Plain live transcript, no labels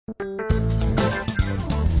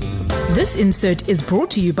This insert is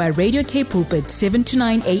brought to you by Radio K Pulpit 7 to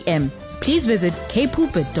 9 a.m. Please visit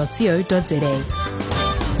kpulpit.co.za.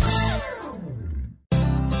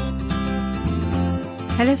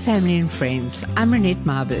 Hello family and friends, I'm Renette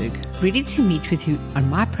Marburg, ready to meet with you on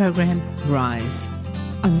my program, Rise.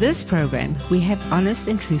 On this program, we have honest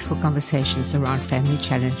and truthful conversations around family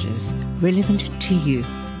challenges relevant to you.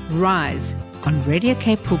 Rise on Radio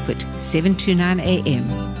K Pulpit, 7 to 9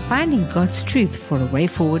 a.m., finding God's truth for a way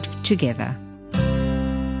forward together.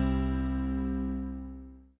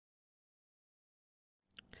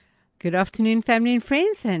 Good afternoon, family and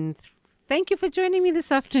friends, and thank you for joining me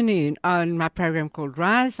this afternoon on my program called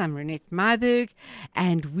Rise. I'm Renette Marburg,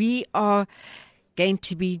 and we are going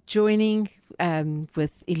to be joining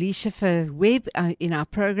with Elisheva Webb in our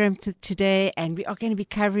program today, and we are going to be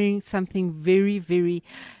covering something very, very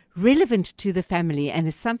relevant to the family, and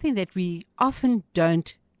it's something that we often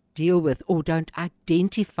don't deal with or don't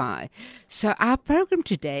identify. So our program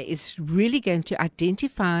today is really going to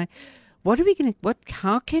identify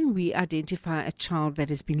how can we identify a child that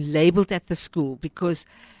has been labeled at the school? Because,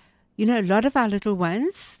 you know, a lot of our little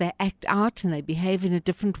ones, they act out and they behave in a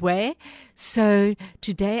different way. So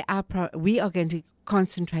today we are going to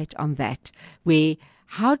concentrate on that,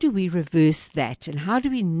 how do we reverse that and how do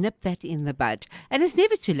we nip that in the bud? And it's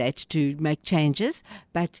never too late to make changes,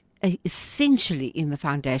 but essentially in the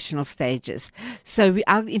foundational stages. So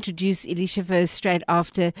I'll introduce Elisheva straight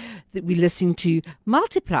after that we're listening to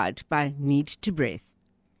Multiplied by Need to Breathe.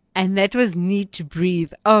 And that was Need to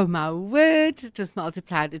Breathe. Oh my word, it was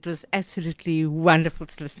Multiplied. It was absolutely wonderful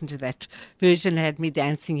to listen to that version. It had me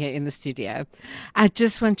dancing here in the studio. I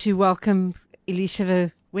just want to welcome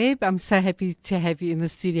Elisheva Webb. I'm so happy to have you in the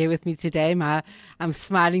studio with me today. I'm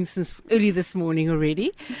smiling since early this morning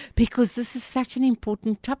already because this is such an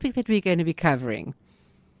important topic that we're going to be covering.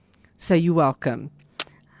 So you're welcome.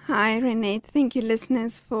 Hi, Renette. Thank you,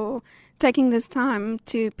 listeners, for taking this time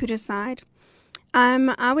to put aside.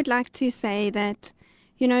 I would like to say that,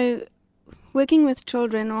 you know, working with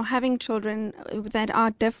children or having children that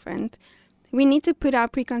are different, we need to put our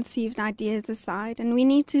preconceived ideas aside and we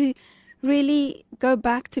need to really go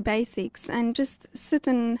back to basics and just sit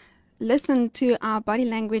and listen to our body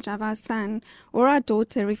language of our son or our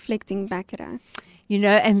daughter reflecting back at us. You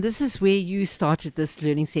know, and this is where you started this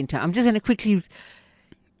learning center. I'm just going to quickly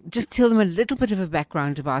just tell them a little bit of a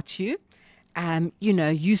background about you. You know,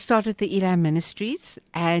 you started the Elam Ministries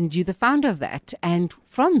and you're the founder of that. And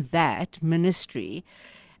from that ministry,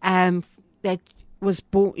 that was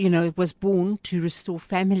born, it was born to restore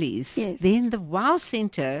families. Yes. Then the WOW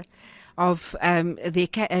Center of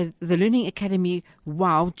the Learning Academy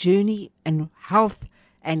WOW Journey and Health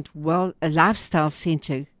and Lifestyle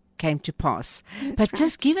Center came to pass. That's but right.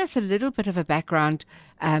 Just give us a little bit of a background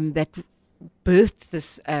that birthed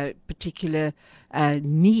this particular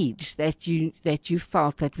need that you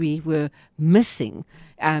felt that we were missing.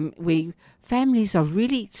 Where families are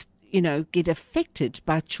really, get affected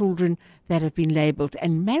by children that have been labeled,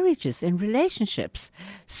 and marriages and relationships.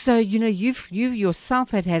 So, you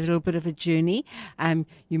yourself had a little bit of a journey.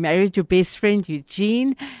 You married your best friend,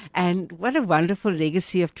 Eugene, and what a wonderful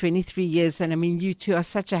legacy of 23 years. And I mean, you two are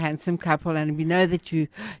such a handsome couple, and we know that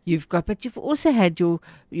but you've also had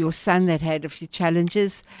your son that had a few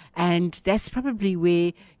challenges, and that's probably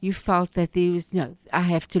where you felt that there was, I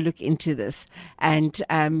have to look into this. And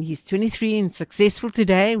he's 23 and successful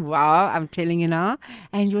today. Wow, I'm telling you now.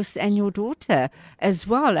 And your daughter as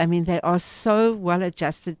well. I mean, they are so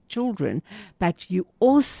well-adjusted children, but you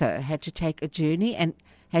also had to take a journey and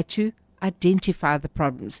had to identify the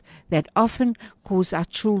problems that often cause our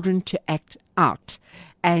children to act out.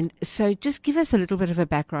 And so just give us a little bit of a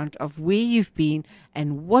background of where you've been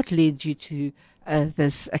and what led you to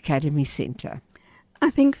this Academy Center.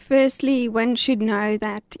 I think firstly, one should know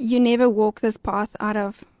that you never walk this path out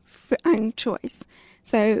of own choice.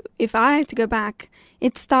 So if I had to go back,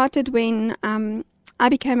 it started when I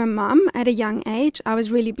became a mum at a young age. I was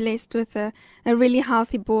really blessed with a really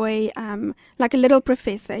healthy boy, like a little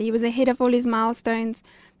professor. He was ahead of all his milestones.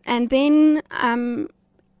 And then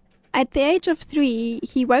at the age of 3,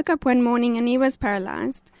 he woke up one morning and he was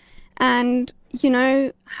paralyzed. And,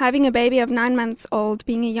 having a baby of 9 months old,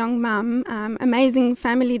 being a young mum, amazing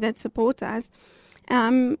family that support us,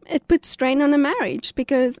 it put strain on a marriage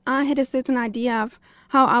because I had a certain idea of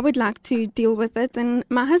how I would like to deal with it, and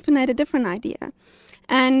my husband had a different idea.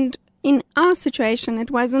 And in our situation,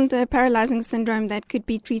 it wasn't a paralyzing syndrome that could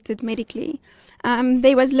be treated medically.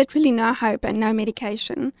 There was literally no hope and no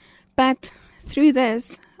medication. But through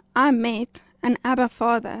this, I met an Abba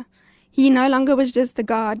Father. He no longer was just the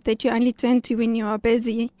God that you only turn to when you are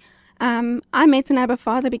busy. I met an Abba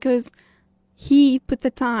Father because He put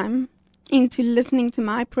the time into listening to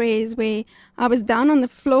my prayers, where I was down on the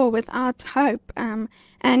floor without hope,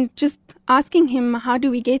 and just asking Him, how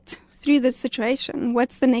do we get through this situation?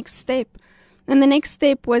 What's the next step? And the next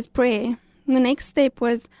step was prayer. And the next step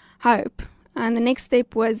was hope. And the next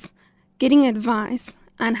step was getting advice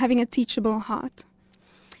and having a teachable heart.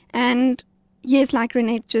 And yes, like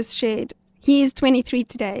Renette just shared, he is 23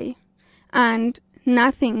 today, and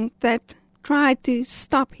nothing that tried to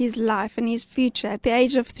stop his life and his future at the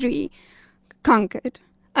age of 3 conquered.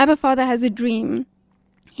 Abba Father has a dream.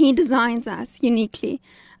 He designs us uniquely.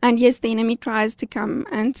 And yes, the enemy tries to come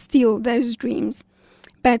and steal those dreams.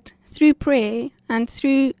 But through prayer and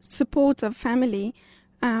through support of family,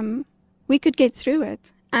 we could get through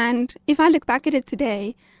it. And if I look back at it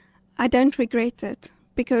today, I don't regret it,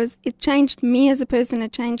 because it changed me as a person,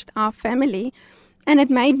 it changed our family, and it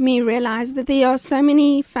made me realize that there are so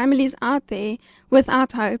many families out there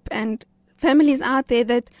without hope, and families out there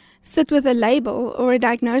that sit with a label or a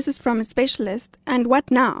diagnosis from a specialist, and what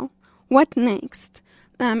now? What next?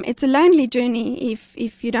 It's a lonely journey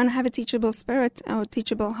if you don't have a teachable spirit or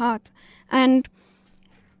teachable heart. And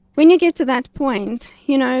when you get to that point,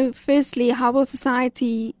 firstly, how will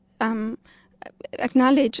society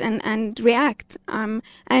acknowledge and react?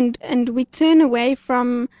 And we turn away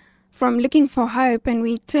from looking for hope, and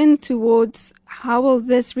we turn towards how will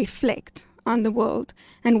this reflect on the world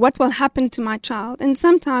and what will happen to my child. And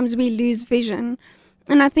sometimes we lose vision.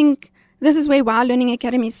 And I think this is where Wow Learning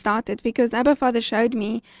Academy started, because Abba Father showed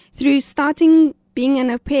me through starting being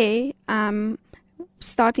an au pair,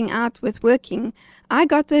 starting out with working, I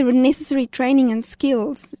got the necessary training and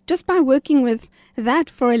skills just by working with that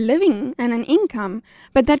for a living and an income.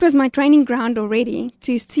 But that was my training ground already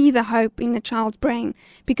to see the hope in a child's brain,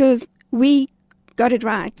 because we got it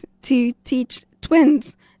right to teach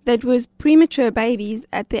twins that was premature babies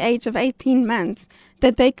at the age of 18 months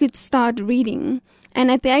that they could start reading. And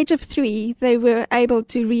at the age of 3, they were able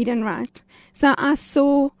to read and write. So I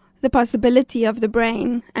saw the possibility of the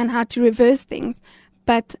brain and how to reverse things,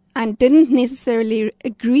 but I didn't necessarily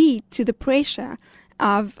agree to the pressure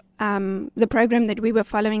of the program that we were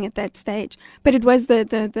following at that stage. But it was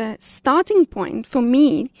the starting point for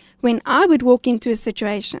me when I would walk into a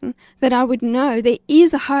situation that I would know there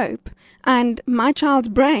is a hope, and my child's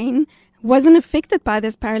brain wasn't affected by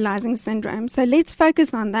this paralyzing syndrome. So let's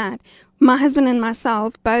focus on that. My husband and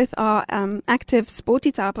myself both are active,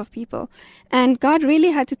 sporty type of people. And God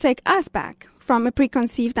really had to take us back from a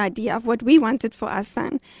preconceived idea of what we wanted for our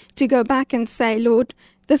son, to go back and say, Lord,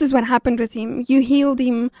 this is what happened with him. You healed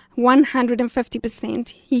him 150%.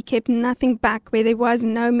 He kept nothing back where there was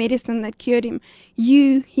no medicine that cured him.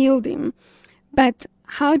 You healed him. But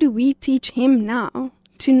how do we teach him now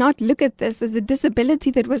to not look at this as a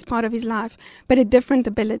disability that was part of his life, but a different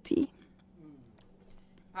ability?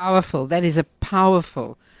 Powerful. That is a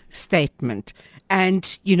powerful statement.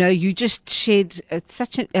 And, you just shared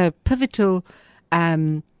such a pivotal,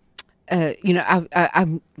 why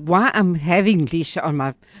I'm having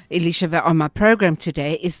Elisheva on my program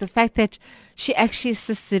today is the fact that she actually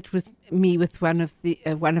assisted with me with one of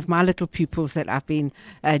my little pupils that I've been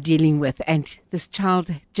dealing with. And this child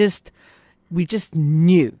we just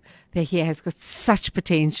knew that he has got such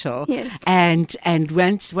potential. Yes. And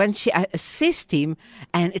once she assessed him,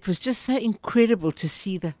 and it was just so incredible to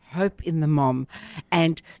see the hope in the mom,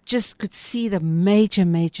 and just could see the major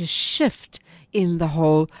shift in the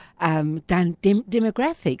whole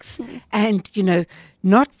demographics. Yes. And,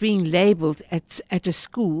 not being labeled at a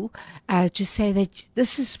school to say that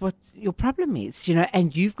this is what your problem is,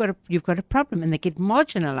 and you've got a problem, and they get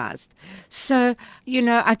marginalized. So,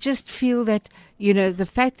 I just feel that, the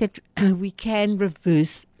fact that we can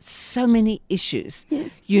reverse so many issues,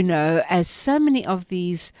 Yes. As so many of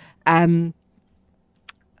these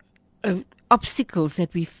obstacles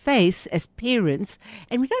that we face as parents,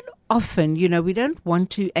 and we don't often, we don't want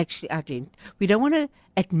to actually we don't want to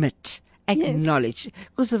acknowledge,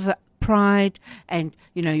 because of the pride and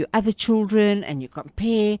your other children, and you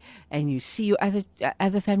compare and you see your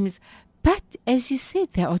other families. But as you said,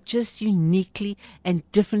 they are just uniquely and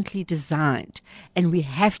differently designed, and we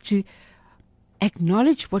have to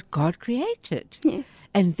acknowledge what God created. Yes.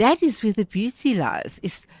 And that is where the beauty lies.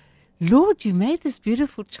 Is, Lord, you made this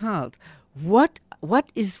beautiful child. What what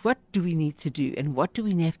do we need to do, and what do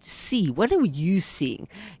we have to see? What are you seeing?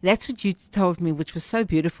 That's what you told me, which was so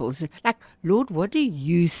beautiful. It's like, Lord, what do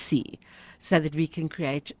you see, so that we can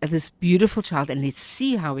create this beautiful child, and let's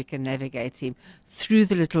see how we can navigate him through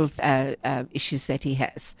the little issues that he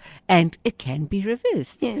has, and it can be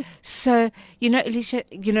reversed. Yes. So Elisha,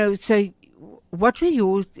 so what were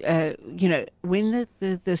your when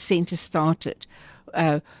the center started?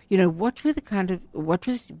 What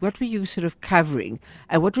were you sort of covering?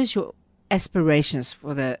 What was your aspirations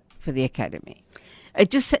for the academy?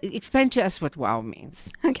 Just explain to us what WOW means.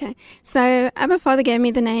 Okay, so Abba Father gave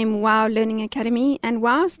me the name WOW Learning Academy, and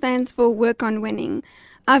WOW stands for Work on Winning.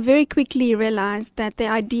 I very quickly realized that the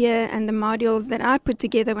idea and the modules that I put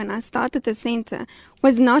together when I started the center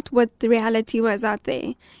was not what the reality was out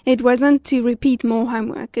there. It wasn't to repeat more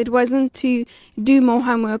homework. It wasn't to do more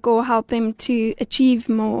homework or help them to achieve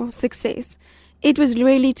more success. It was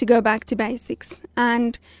really to go back to basics.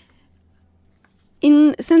 And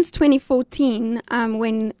since 2014,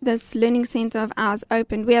 when this learning center of ours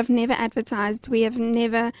opened, we have never advertised. We have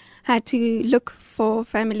never had to look for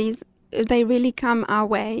families. They really come our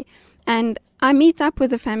way. And I meet up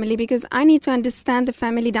with the family because I need to understand the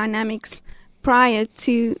family dynamics prior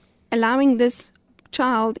to allowing this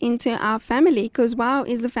child into our family, because WOW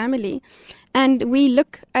is a family. And we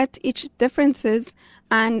look at each differences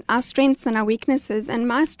and our strengths and our weaknesses. And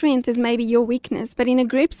my strength is maybe your weakness. But in a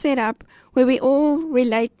group setup where we all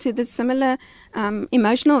relate to the similar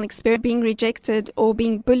emotional experience, being rejected or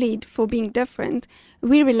being bullied for being different,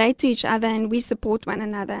 we relate to each other and we support one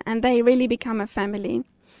another. And they really become a family.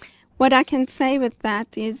 What I can say with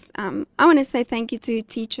that is I want to say thank you to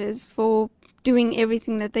teachers for doing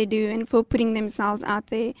everything that they do and for putting themselves out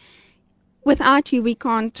there. Without you, we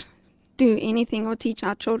can't do anything or teach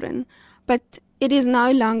our children. But it is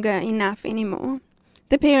no longer enough anymore.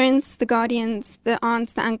 The parents, the guardians, the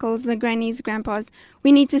aunts, the uncles, the grannies, grandpas,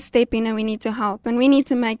 we need to step in and we need to help, and we need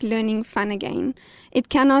to make learning fun again. It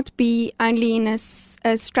cannot be only in a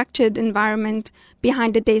structured environment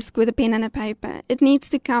behind a desk with a pen and a paper. It needs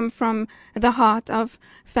to come from the heart of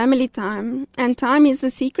family time, and time is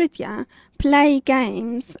the secret here. Play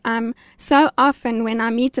games. So often when I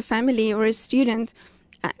meet a family or a student,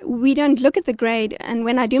 we don't look at the grade, and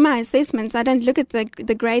when I do my assessments, I don't look at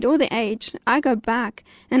the grade or the age. I go back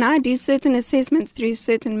and I do certain assessments through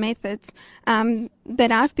certain methods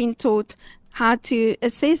that I've been taught how to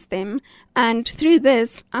assess them, and through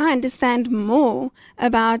this I understand more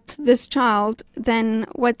about this child than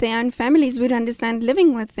what their own families would understand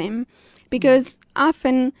living with them, because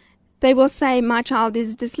often they will say, my child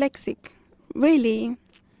is dyslexic. Really?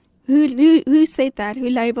 Who said that? Who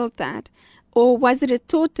labeled that? Or was it a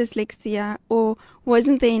taught dyslexia? Or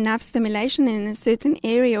wasn't there enough stimulation in a certain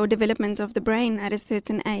area or development of the brain at a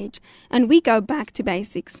certain age? And we go back to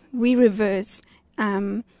basics. We reverse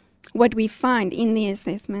what we find in the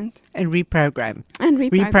assessment. And reprogram.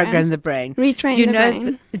 Reprogram the brain. Retrain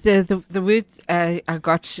the brain. The word I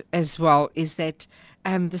got as well is that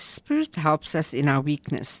the Spirit helps us in our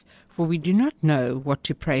weakness. For we do not know what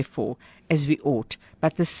to pray for as we ought,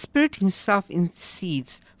 but the Spirit himself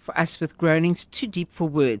intercedes for us with groanings too deep for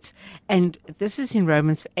words. And this is in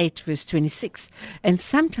Romans 8, verse 26. And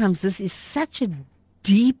sometimes this is such a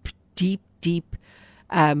deep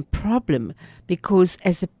problem, because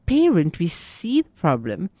as a parent we see the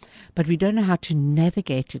problem, but we don't know how to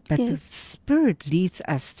navigate it. But the Spirit leads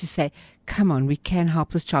us to say, come on, we can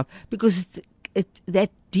help this child, because that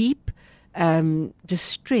deep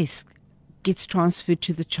distress gets transferred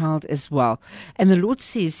to the child as well. And the Lord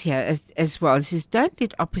says here as well, he says, don't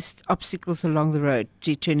let obstacles along the road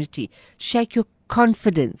to eternity shake your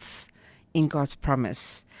confidence in God's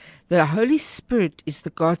promise. The Holy Spirit is the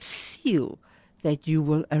God's seal that you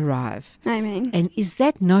will arrive. Amen. And is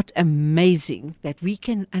that not amazing that we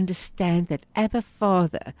can understand that Abba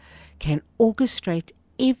Father can orchestrate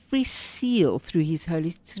every seal through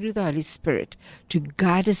the Holy Spirit to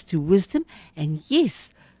guide us to wisdom? And yes,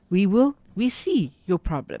 we see your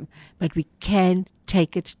problem, but we can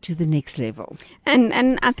take it to the next level.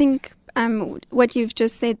 And I think what you've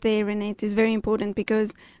just said there, Renette, is very important,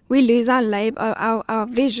 because we lose our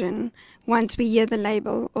vision once we hear the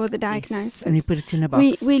label or the diagnosis. Yes, and we put it in a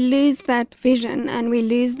box. We lose that vision and we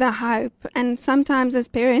lose the hope. And sometimes as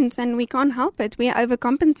parents, and we can't help it, we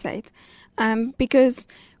overcompensate. Because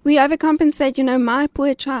we overcompensate, my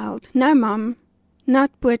poor child. No, Mom,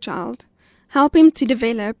 not poor child. Help him to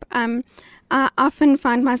develop. I often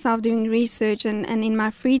find myself doing research and in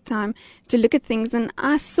my free time to look at things. And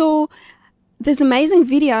I saw this amazing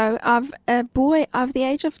video of a boy of the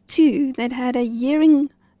age of 2 that had a hearing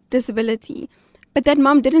disability, But that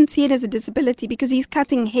mom didn't see it as a disability because he's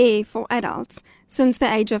cutting hair for adults since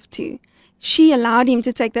the age of 2. She allowed him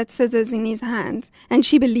to take that scissors in his hands, and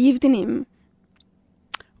she believed in him.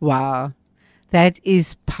 Wow. That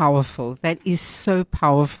is powerful. That is so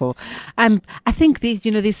powerful. I think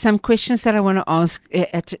there's some questions that I want to ask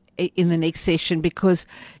in the next session, because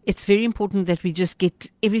it's very important that we just get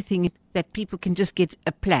everything, that people can just get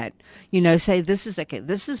a plan. Say this is okay.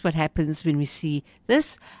 This is what happens when we see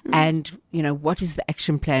this, and what is the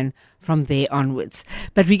action plan from there onwards.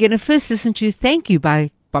 But we're going to first listen to "Thank You"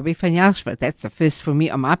 by Bobby van Jaarsveld. That's the first for me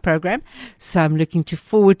on my program, so I'm looking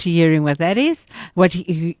forward to hearing what that is, what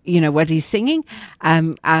he's singing.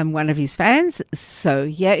 I'm one of his fans, so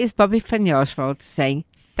here is Bobby van Jaarsveld saying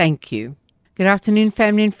 "Thank You." Good afternoon,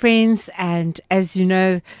 family and friends, and as you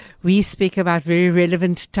know, we speak about very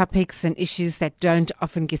relevant topics and issues that don't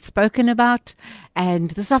often get spoken about.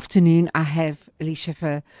 And this afternoon, I have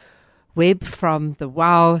Elisheva Webb from the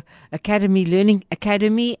WOW Academy, Learning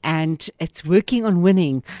Academy, and it's working on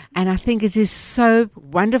winning. And I think it is so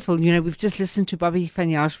wonderful. We've just listened to Bobby van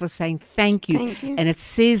Jaarsveld saying thank you. Thank you. And it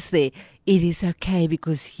says there, it is okay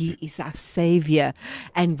because he is our savior.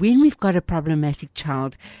 And when we've got a problematic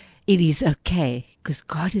child, it is okay because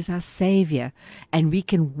God is our savior, and we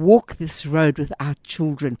can walk this road with our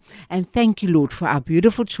children. And thank you, Lord, for our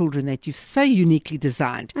beautiful children that you've so uniquely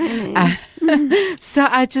designed. So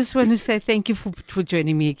I just want to say thank you for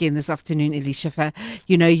joining me again this afternoon, Elisheva.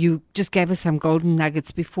 You just gave us some golden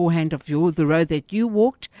nuggets beforehand of the road that you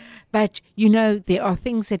walked. But, there are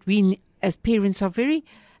things that we as parents are very,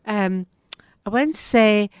 I won't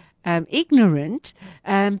say ignorant,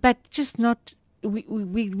 but just not.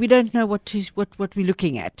 We don't know what we're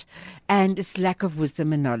looking at, and it's lack of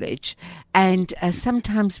wisdom and knowledge. And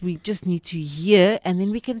sometimes we just need to hear, and then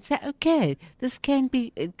we can say, okay, this can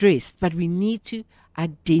be addressed, but we need to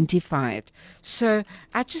identify it. So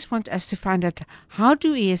I just want us to find out, how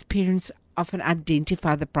do we as parents often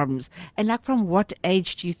identify the problems, and from what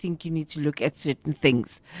age do you think you need to look at certain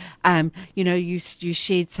things? You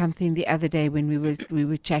shared something the other day when we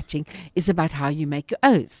were chatting, is about how you make your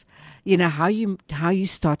O's. How you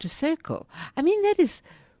start a circle. I mean, that is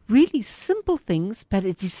really simple things, but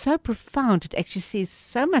it is so profound. It actually says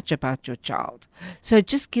so much about your child. So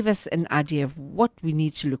just give us an idea of what we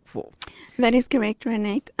need to look for. That is correct,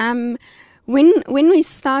 Renate. When we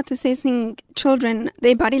start assessing children,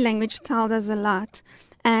 their body language tells us a lot.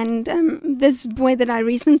 And this boy that I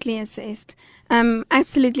recently assessed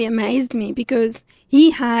absolutely amazed me, because he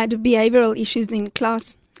had behavioral issues in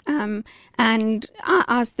class. And I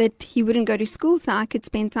asked that he wouldn't go to school so I could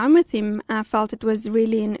spend time with him. I felt it was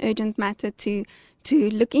really an urgent matter to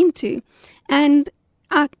look into. And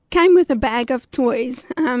I came with a bag of toys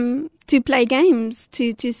to play games,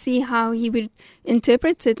 to see how he would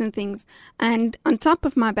interpret certain things. And on top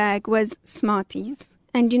of my bag was Smarties.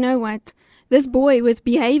 And you know what? This boy with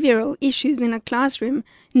behavioral issues in a classroom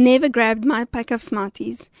never grabbed my pack of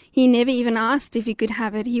Smarties. He never even asked if he could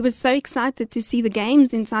have it. He was so excited to see the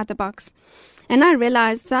games inside the box. And I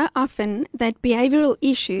realized so often that behavioral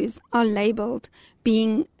issues are labeled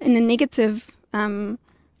being in a negative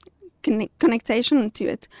connotation to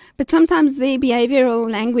it. But sometimes their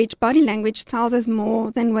behavioral language, body language, tells us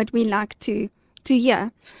more than what we like to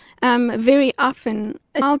hear. Very often,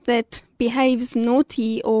 a child that behaves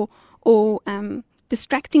naughty or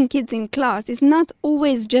distracting kids in class is not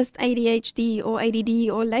always just ADHD or ADD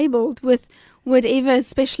or labeled with whatever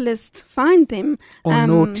specialists find them. Or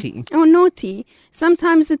naughty. Or naughty.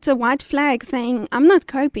 Sometimes it's a white flag saying, I'm not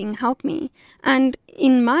coping, help me. And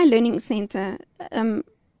in my learning center,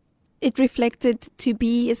 it reflected to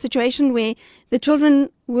be a situation where the children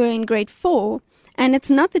were in grade 4. And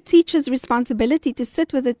it's not the teacher's responsibility to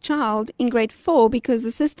sit with a child in grade 4, because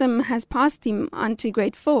the system has passed him on to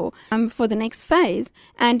grade 4 for the next phase,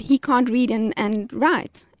 and he can't read and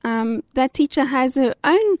write. That teacher has her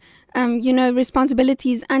own,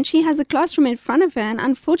 responsibilities, and she has a classroom in front of her. And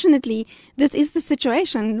unfortunately, this is the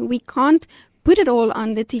situation. We can't put it all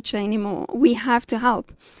on the teacher anymore. We have to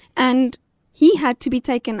help. And he had to be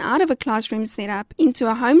taken out of a classroom setup into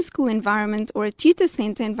a homeschool environment or a tutor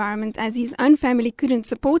center environment, as his own family couldn't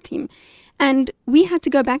support him. And we had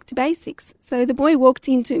to go back to basics. So the boy walked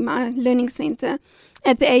into my learning center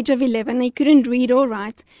at the age of 11. He couldn't read or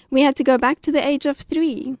write. We had to go back to the age of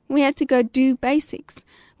 3. We had to go do basics.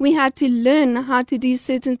 We had to learn how to do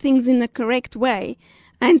certain things in the correct way.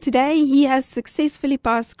 And today he has successfully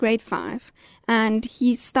passed grade 5. And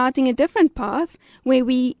he's starting a different path where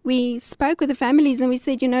we spoke with the families and we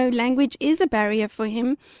said, language is a barrier for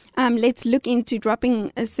him. Let's look into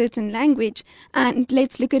dropping a certain language and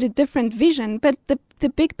let's look at a different vision. But the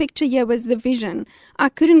big picture here was the vision. I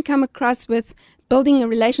couldn't come across with building a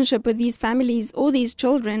relationship with these families or these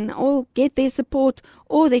children or get their support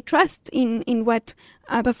or their trust in what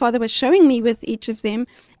Abba Father was showing me with each of them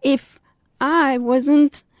if I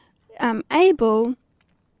wasn't able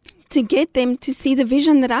to get them to see the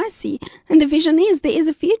vision that I see. And the vision is there is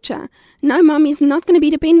a future. No, Mom is not going to be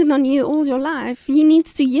dependent on you all your life. He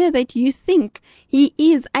needs to hear that you think he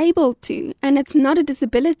is able to. And it's not a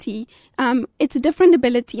disability. It's a different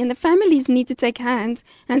ability. And the families need to take hands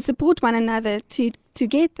and support one another to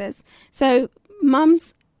get this. So,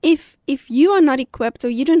 moms, if you are not equipped or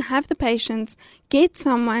you don't have the patience, get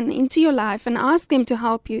someone into your life and ask them to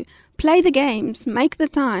help you. Play the games. Make the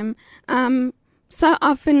time. So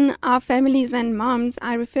often our families and moms,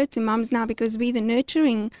 I refer to moms now because we're the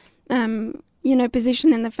nurturing,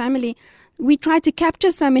 position in the family. We try to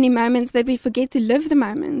capture so many moments that we forget to live the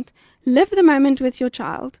moment. Live the moment with your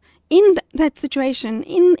child in that situation,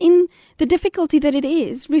 in the difficulty that it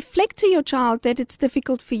is. Reflect to your child that it's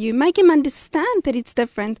difficult for you. Make him understand that it's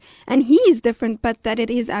different and he is different, but that it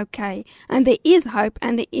is okay. And there is hope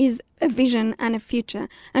and there is a vision and a future.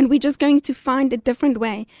 And we're just going to find a different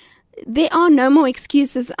way. There are no more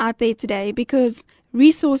excuses out there today because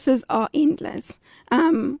resources are endless.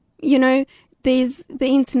 There's the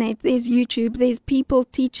internet, there's YouTube, there's people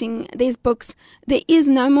teaching, there's books. There is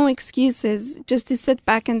no more excuses just to sit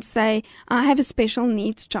back and say, I have a special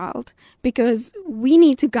needs child, because we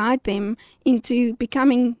need to guide them into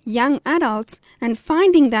becoming young adults and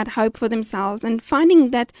finding that hope for themselves and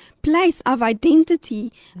finding that place of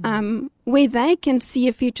identity where they can see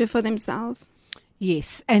a future for themselves.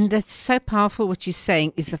 Yes, and that's so powerful what you're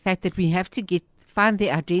saying is the fact that we have to find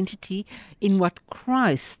their identity in what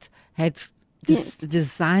Christ had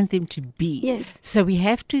designed them to be. Yes. So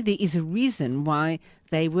there is a reason why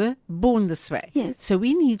they were born this way. Yes. So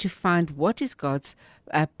we need to find what is God's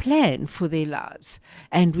plan for their lives.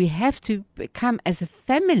 And we have to come as a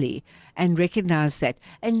family and recognize that.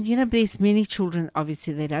 And, there's many children,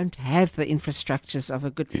 obviously, they don't have the infrastructures of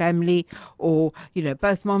a good family or,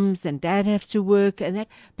 both moms and dad have to work and that.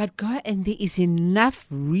 But God, and there is enough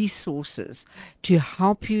resources to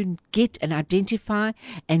help you get and identify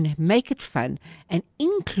and make it fun and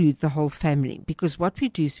include the whole family. Because what we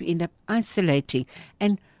do is we end up isolating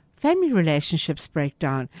and family relationships break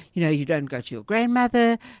down. You don't go to your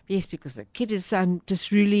grandmother, yes, because the kid is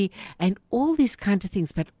disruly, and all these kind of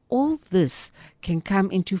things. But all this can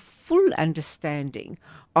come into full understanding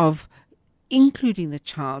of including the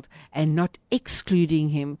child and not excluding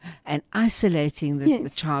him and isolating the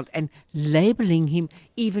child and labeling him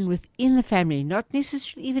even within the family, not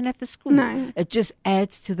necessarily even at the school. No. It just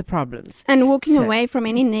adds to the problems. And walking away from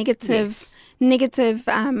any negative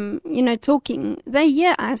talking. They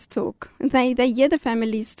hear us talk. They hear the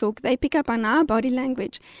families talk. They pick up on our body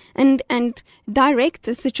language and direct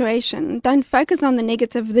a situation. Don't focus on the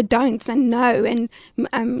negative, the don'ts and no, and,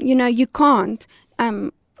 you can't.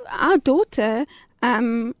 Our daughter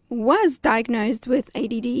was diagnosed with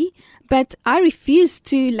ADD, but I refused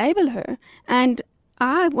to label her. And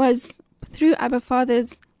I was, through Abba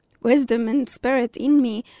Father's wisdom and spirit in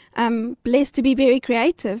me, blessed to be very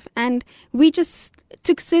creative. And we just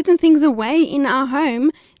took certain things away in our home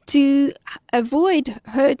to avoid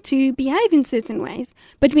her to behave in certain ways.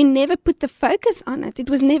 But we never put the focus on it. It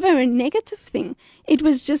was never a negative thing. It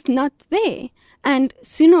was just not there. And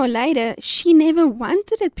sooner or later, she never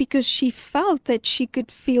wanted it because she felt that she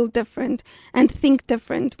could feel different and think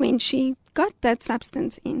different when she got that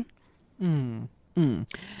substance in.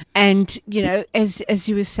 And, as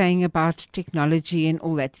you were saying about technology and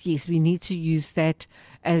all that, yes, we need to use that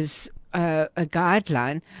as a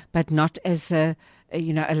guideline, but not as a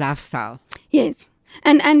lifestyle. Yes.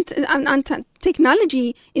 And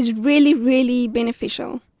technology is really, really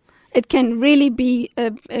beneficial. It can really be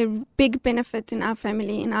a big benefit in our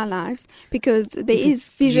family, in our lives, because there is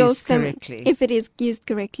visual stimulation if it is used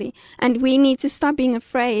correctly. And we need to stop being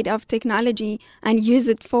afraid of technology and use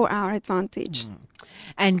it for our advantage.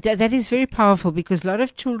 And that is very powerful because a lot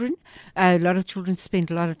of children spend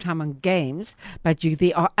a lot of time on games, but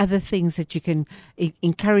there are other things that you can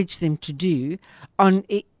encourage them to do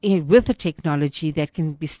with the technology that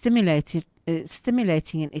can be stimulating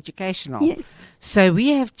and educational. Yes. So we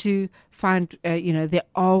have to find, there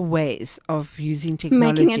are ways of using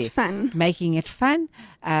technology. Making it fun,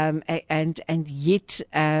 and yet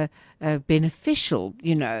beneficial,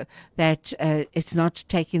 that it's not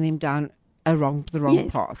taking them down the wrong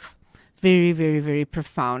path. Very, very, very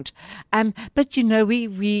profound. But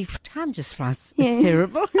we time just flies. It's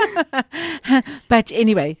terrible. But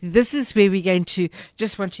anyway, this is where we're going to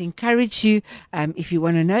just want to encourage you. If you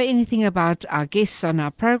want to know anything about our guests on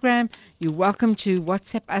our program, you're welcome to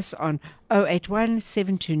WhatsApp us on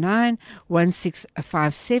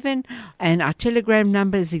 081-729-1657, and our Telegram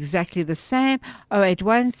number is exactly the same,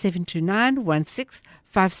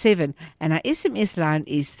 081-729-1657, and our SMS line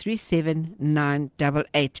is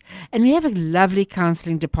 37988. And we have a lovely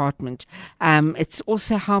counseling department. It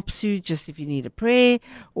also helps you just if you need a prayer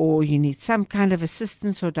or you need some kind of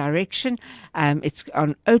assistance or direction. It's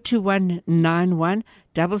on 021 91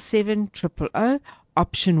 77000.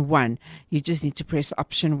 Option 1. You just need to press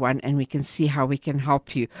option 1 and we can see how we can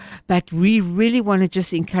help you. But we really want to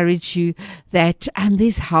just encourage you that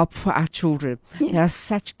there's help for our children. Yes. There are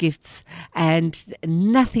such gifts, and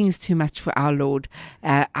nothing is too much for our Lord,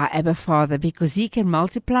 our Abba Father, because He can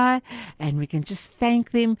multiply, and we can just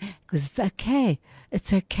thank them because it's okay.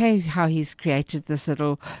 It's okay how He's created this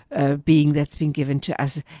little being that's been given to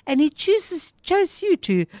us. And He chose you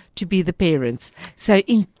to be the parents. So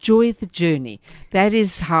enjoy the journey. That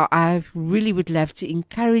is how I really would love to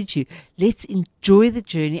encourage you. Let's enjoy the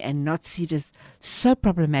journey and not see it as so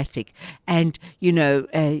problematic. And,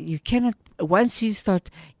 you cannot, once you start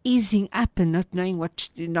easing up and not knowing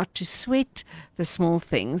not to sweat the small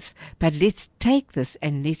things, but let's take this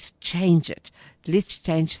and let's change it. Let's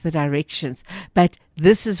change the directions. But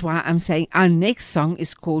this is why I'm saying our next song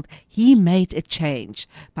is called He Made a Change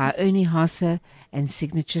by Ernie Harser and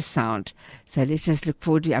Signature Sound. So let's just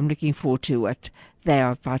I'm looking forward to what they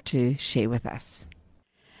are about to share with us.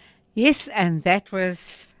 Yes, and that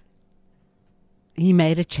was He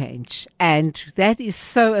Made a Change. And that is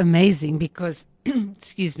so amazing because,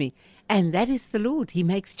 excuse me, and that is the Lord. He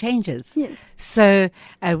makes changes. Yes. So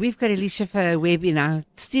we've got Elisheva Webb in our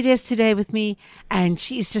studios today with me, and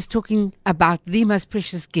she is just talking about the most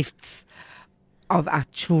precious gifts of our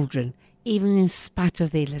children, even in spite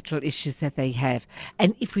of their little issues that they have.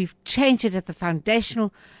 And if we've changed it at the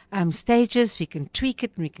foundational stages, we can tweak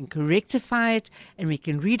it and we can rectify it and we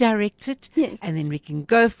can redirect it. Yes. And then we can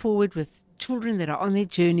go forward with children that are on their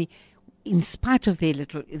journey in spite of their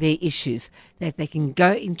issues, that they can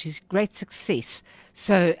go into great success.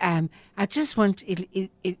 So I just want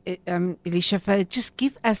Elisheva, just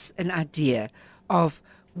give us an idea of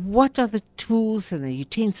what are the tools and the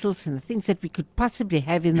utensils and the things that we could possibly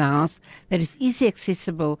have in the house that is easy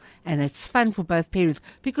accessible and it's fun for both parents,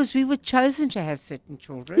 because we were chosen to have certain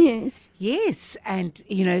children. Yes, and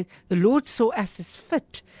the Lord saw us as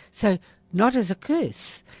fit, so not as a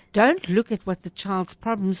curse. Don't look at what the child's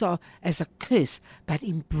problems are as a curse, but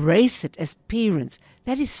embrace it as parents.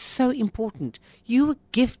 That is so important. You were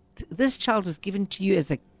this child was given to you as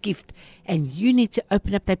a gift, and you need to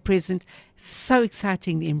open up that present. So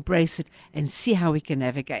exciting, embrace it and see how we can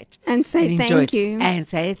navigate. And say thank you. And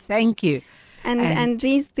say thank you. And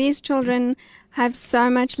these children have so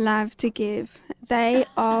much love to give. They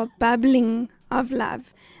are bubbling of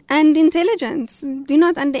love and intelligence. Do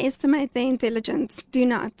not underestimate their intelligence. Do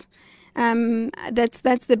not.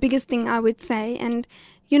 That's the biggest thing I would say. And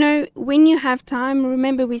when you have time,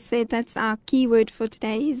 remember we said that's our key word for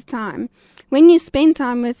today is time. When you spend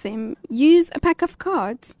time with them, use a pack of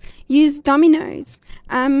cards, use dominoes,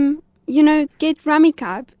 get Rummy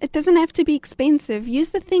Cup. It doesn't have to be expensive.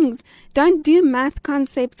 Use the things. Don't do math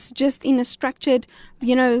concepts just in a structured,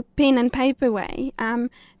 pen and paper way.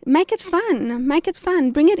 Make it fun.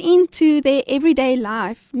 Bring it into their everyday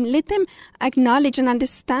life. Let them acknowledge and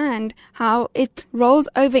understand how it rolls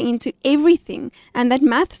over into everything, and that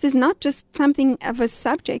maths is not just something of a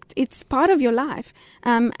subject. It's part of your life,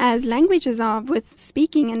 as languages are with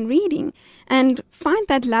speaking and reading. And find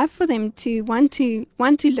that love for them to want to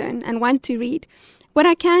learn and want to read. What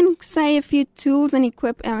I can say, a few tools and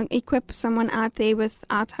equip someone out there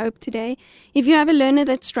without hope today. If you have a learner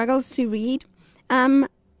that struggles to read,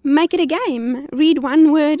 make it a game. Read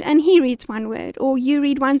one word and he reads one word, or you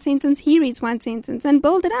read one sentence, he reads one sentence, and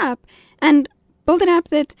build it up. And build it up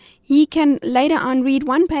that he can later on read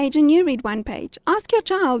one page and you read one page. Ask your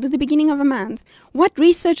child at the beginning of a month, what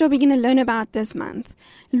research are we going to learn about this month?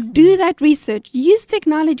 Do that research. Use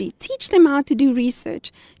technology. Teach them how to do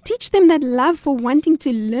research. Teach them that love for wanting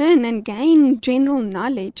to learn and gain general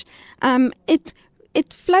knowledge.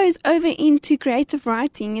 it flows over into creative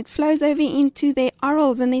writing. It flows over into their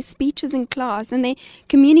orals and their speeches in class and their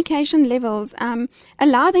communication levels.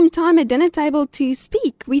 Allow them time at dinner table to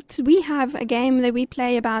speak. We have a game that we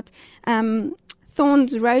play about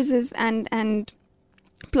thorns, roses, and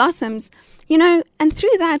blossoms, and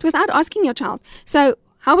through that, without asking your child, so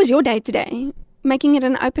how was your day today? Making it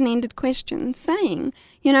an open-ended question, saying,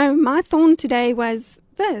 my thorn today was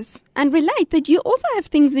this, and relate that you also have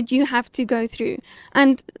things that you have to go through.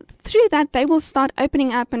 And through that, they will start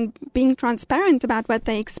opening up and being transparent about what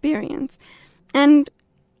they experience. And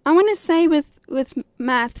I want to say with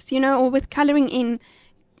maths, or with coloring in,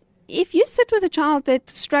 if you sit with a child that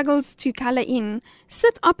struggles to color in,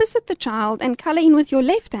 sit opposite the child and color in with your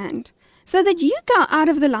left hand, so that you go out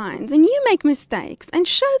of the lines and you make mistakes and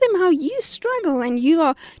show them how you struggle and you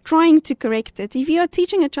are trying to correct it. If you are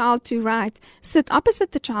teaching a child to write, sit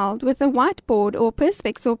opposite the child with a whiteboard or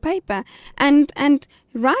perspex or paper and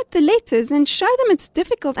write the letters and show them it's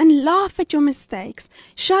difficult and laugh at your mistakes.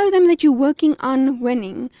 Show them that you're working on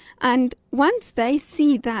winning. And once they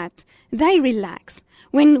see that, they relax.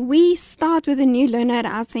 When we start with a new learner at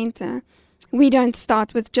our center, we don't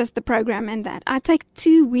start with just the program and that. I take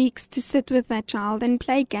 2 weeks to sit with that child and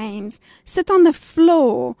play games. Sit on the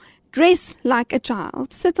floor, dress like a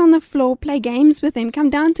child. Sit on the floor, play games with them. Come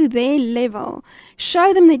down to their level.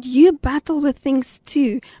 Show them that you battle with things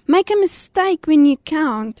too. Make a mistake when you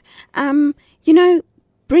count.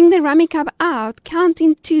 Bring the rummy cup out, count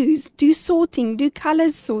in twos, do sorting, do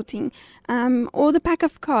colors sorting, or the pack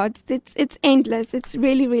of cards. It's endless. It's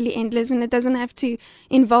really, really endless, and it doesn't have to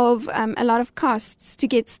involve a lot of costs to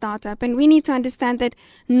get startup. And we need to understand that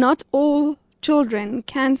not all children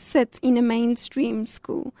can sit in a mainstream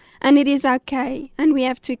school, and it is okay, and we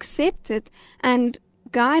have to accept it and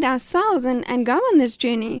guide ourselves and go on this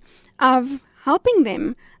journey of helping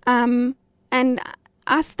them. And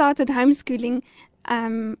I started homeschooling,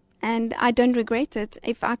 and I don't regret it.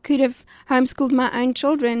 If I could have homeschooled my own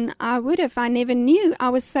children, I would have. I never knew. I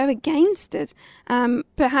was so against it.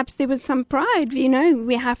 Perhaps there was some pride,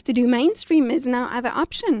 we have to do mainstream. There's no other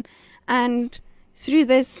option. And through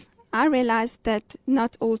this, I realized that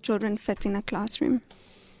not all children fit in a classroom.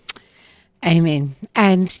 Amen.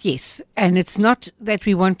 And yes, and it's not that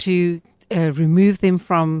we want to remove them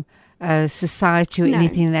from society or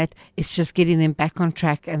anything like that. It's just getting them back on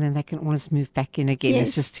track, and then they can always move back in again. Yes.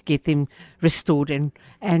 It's just to get them restored and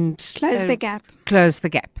close the gap. Close the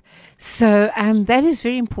gap. So that is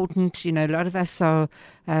very important. A lot of us are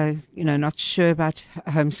not sure about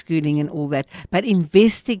homeschooling and all that, but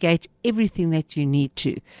investigate everything that you need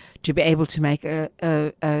to be able to make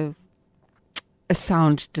a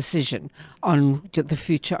sound decision on the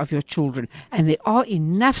future of your children. And there are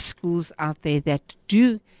enough schools out there that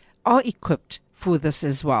are equipped for this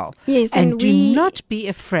as well. Yes, and do not be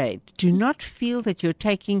afraid. Do not feel that you're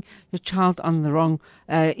taking your child on the wrong.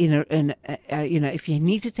 If you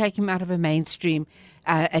need to take him out of a mainstream,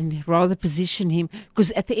 and rather position him,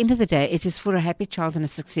 because at the end of the day, it is for a happy child and a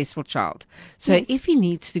successful child. So if he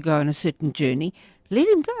needs to go on a certain journey, let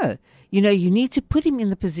him go. You need to put him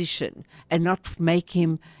in the position and not make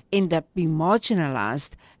him end up being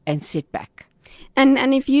marginalized and set back.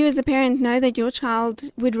 And if you as a parent know that your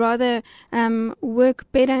child would rather work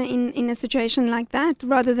better in a situation like that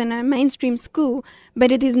rather than a mainstream school,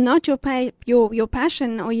 but it is not your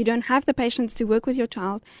passion, or you don't have the patience to work with your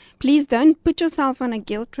child, please don't put yourself on a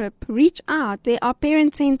guilt trip. Reach out. There are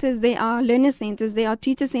parent centers, there are learner centers, there are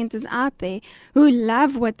tutor centers out there who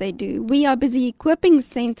love what they do. We are busy equipping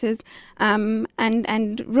centers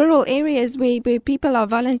and rural areas where people are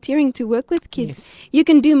volunteering to work with kids. Yes. You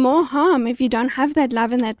can do more harm if you don't have that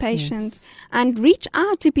love and that patience. Yes. And reach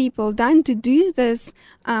out to people. Don't do this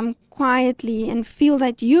quietly and feel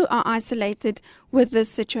that you are isolated with this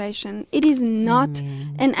situation. It is not.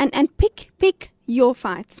 And pick your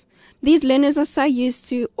fights. These learners are so used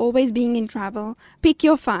to always being in trouble. Pick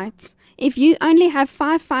your fights. If you only have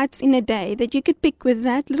 5 fights in a day that you could pick with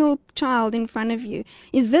that little child in front of you,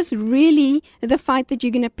 is this really the fight that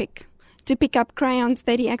you're going to pick? To pick up crayons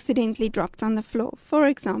that he accidentally dropped on the floor, for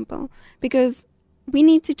example, because we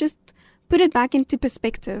need to just put it back into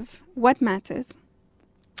perspective. What matters?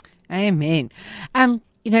 Amen.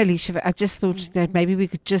 Elisheva, I just thought that maybe we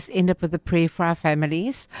could just end up with a prayer for our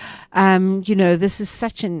families. This is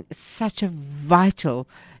such a vital,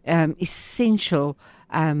 essential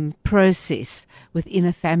process within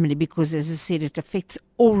a family, because, as I said, it affects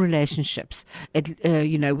all relationships.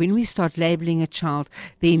 When we start labeling a child,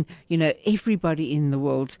 then, everybody in the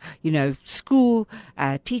world, school,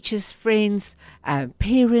 teachers, friends,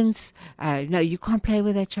 parents, you can't play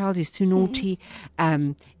with that child, he's too naughty.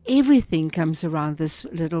 Yes. Everything comes around this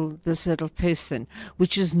little person,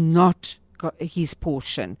 which is not his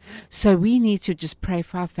portion. So we need to just pray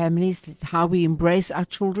for our families, how we embrace our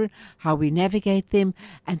children, how we navigate them,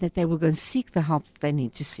 and that they will go and seek the help that they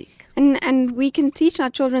need to seek. And we can teach our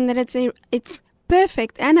children that it's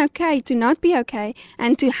perfect and okay to not be okay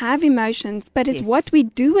and to have emotions, but it's what we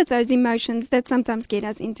do with those emotions that sometimes get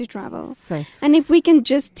us into trouble. And if we can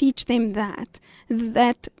just teach them that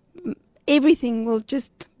everything will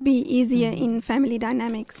just be easier in family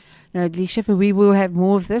dynamics. Now, Elisheva, we will have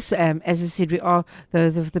more of this. As I said, we are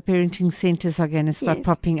the parenting centers are going to start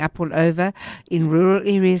popping up all over in rural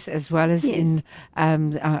areas as well as in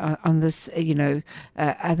on this,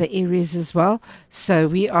 other areas as well. So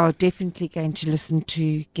we are definitely going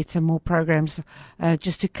to get some more programs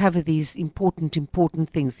just to cover these important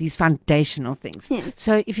things, these foundational things. Yes.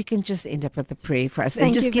 So if you can just end up with a prayer for us,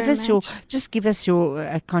 Thank and you give very us your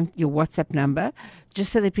WhatsApp number,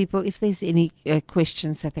 just so that people, if there's any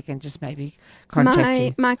questions, that they can just maybe contact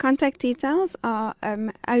you. My contact details are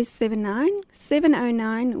 079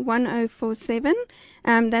 709 1047.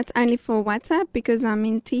 That's only for WhatsApp because I'm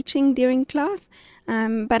in teaching during class,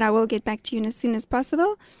 but I will get back to you as soon as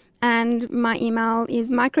possible. And my email is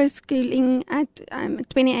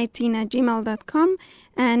microschooling@2018@gmail.com,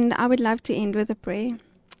 and I would love to end with a prayer.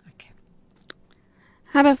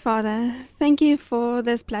 Abba Father, thank you for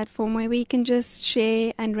this platform where we can just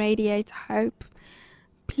share and radiate hope.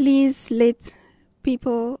 Please let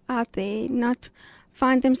people out there not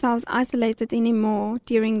find themselves isolated anymore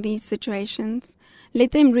during these situations.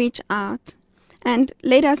 Let them reach out and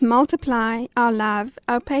let us multiply our love,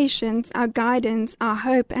 our patience, our guidance, our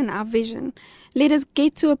hope, and our vision. Let us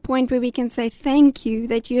get to a point where we can say thank you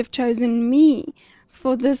that you have chosen me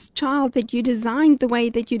for this child that you designed the way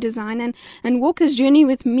that you design, and walk this journey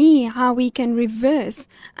with me, how we can reverse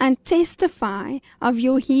and testify of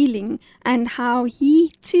your healing and how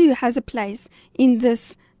he too has a place in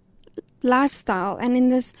this lifestyle and in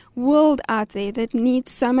this world out there that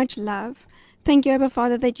needs so much love. Thank you, Abba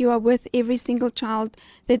Father, that you are with every single child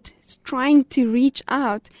that's trying to reach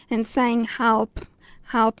out and saying, help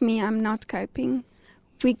me, I'm not coping.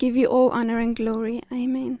 We give you all honor and glory.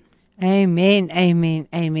 Amen. Amen, amen,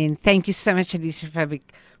 amen. Thank you so much, Elisheva,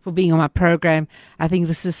 for being on my program. I think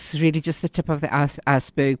this is really just the tip of the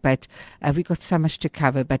iceberg, but we've got so much to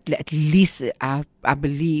cover. But at least I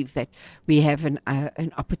believe that we have an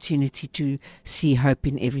opportunity to see hope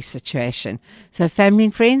in every situation. So, family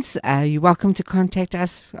and friends, you're welcome to contact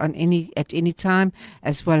us at any time,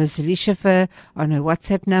 as well as Elisheva on her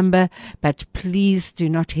WhatsApp number. But please do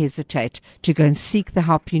not hesitate to go and seek the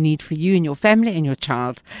help you need for you and your family and your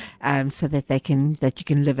child, so that you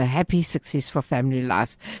can live a happy, successful family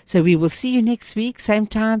life. So we will see you next week, same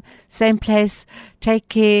time, same place. Take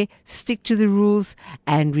care, stick to the rules,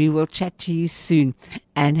 and we will chat to you soon.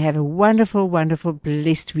 And have a wonderful, wonderful,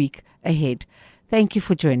 blessed week ahead. Thank you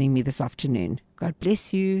for joining me this afternoon. God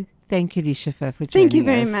bless you. Thank you, Elisheva, for joining us. Thank you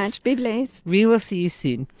very much. Be blessed. We will see you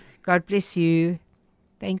soon. God bless you.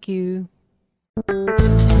 Thank you.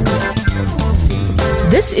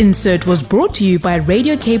 This insert was brought to you by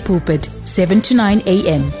Radio K Pulpit, 7 to 9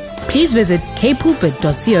 a.m. Please visit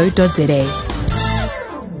kpulpit.co.za.